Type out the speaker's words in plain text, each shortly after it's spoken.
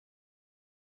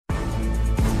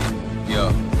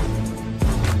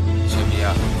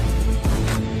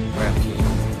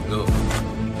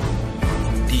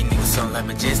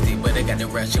quite majestic, but I got the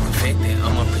ratchet perfected.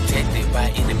 I'm unprotected by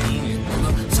any means,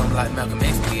 nigga. Something like Malcolm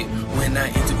X did. When I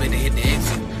enter, better hit the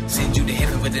exit. Send you to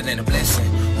heaven, but it ain't a blessing.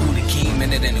 Who the king,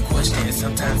 man, it ain't a question.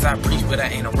 Sometimes I preach, but I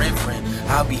ain't a reverend.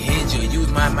 I'll behead you, use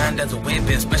my mind as a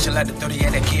weapon. Special like the 30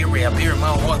 that I carry. I bury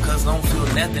my heart, cause I don't feel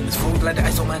nothing. It's food like the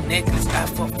ice on my necklace. I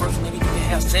fuck first, nigga, you can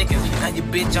have seconds. Now your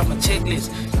bitch off my checklist.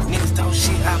 Niggas talk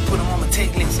shit, I put them on my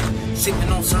tech list. Sipping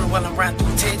on syrup while I'm riding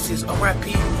through Texas.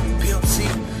 R.I.P. Pimp C.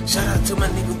 Shout out to my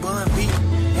nigga Bun B.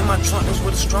 In my trunk, that's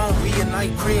with a strong B. And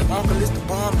like Craig, Uncle, it's the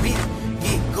Bun B.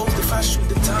 Get ghost if I shoot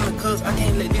the time, cause I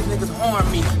can't let these niggas harm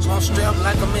me. So I'm strapped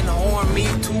like I'm in the army.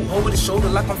 Two over the shoulder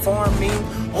like I'm farming.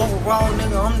 Overall,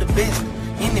 nigga, I'm the best.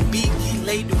 In the beat, he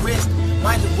laid the rest.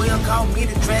 Might as well call me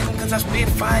the dragon, cause I spit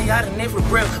fire out in every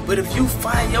breath. But if you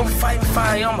fire, I'm fighting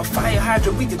fire. I'm a fire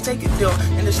hydrant, we can take it there.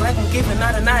 And it's like I'm giving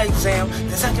out an eye exam,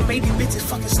 cause I can make these bitches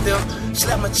fucking still.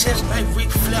 Slap my chest like Ric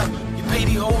Flair. You pay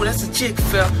the hoe, that's a chick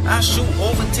fell. I shoot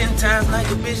over 10 times, now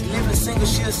your bitch living single,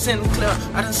 she a Sinclair.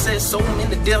 I done said so in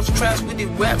the death traps with this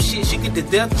rap shit, she get the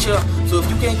death chair. So if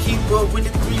you can't keep up with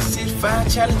the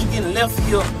 365 challenge, you getting left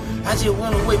here. I just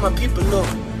wanna wake my people up.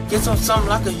 Get on something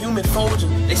like a human folder.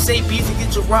 They say be easy,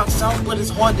 get your rocks out, but it's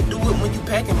hard to do it when you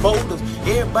packing boulders.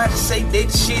 Everybody say they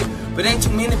the shit, but ain't too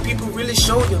many people really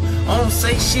show you. I don't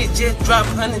say shit, just drop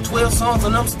 112 songs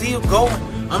and I'm still going.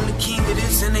 I'm the king of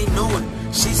this and they know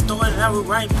it. Shit started out with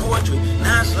writing poetry.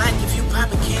 Now it's like if you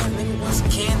poppin' cans, nigga, what's a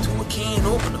can to a can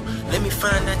opener? Let me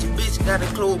find out your bitch got a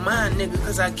closed mind, nigga,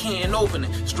 cause I can't open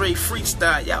it. Straight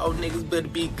freestyle, y'all niggas better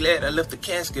be glad I left the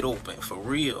casket open, for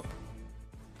real.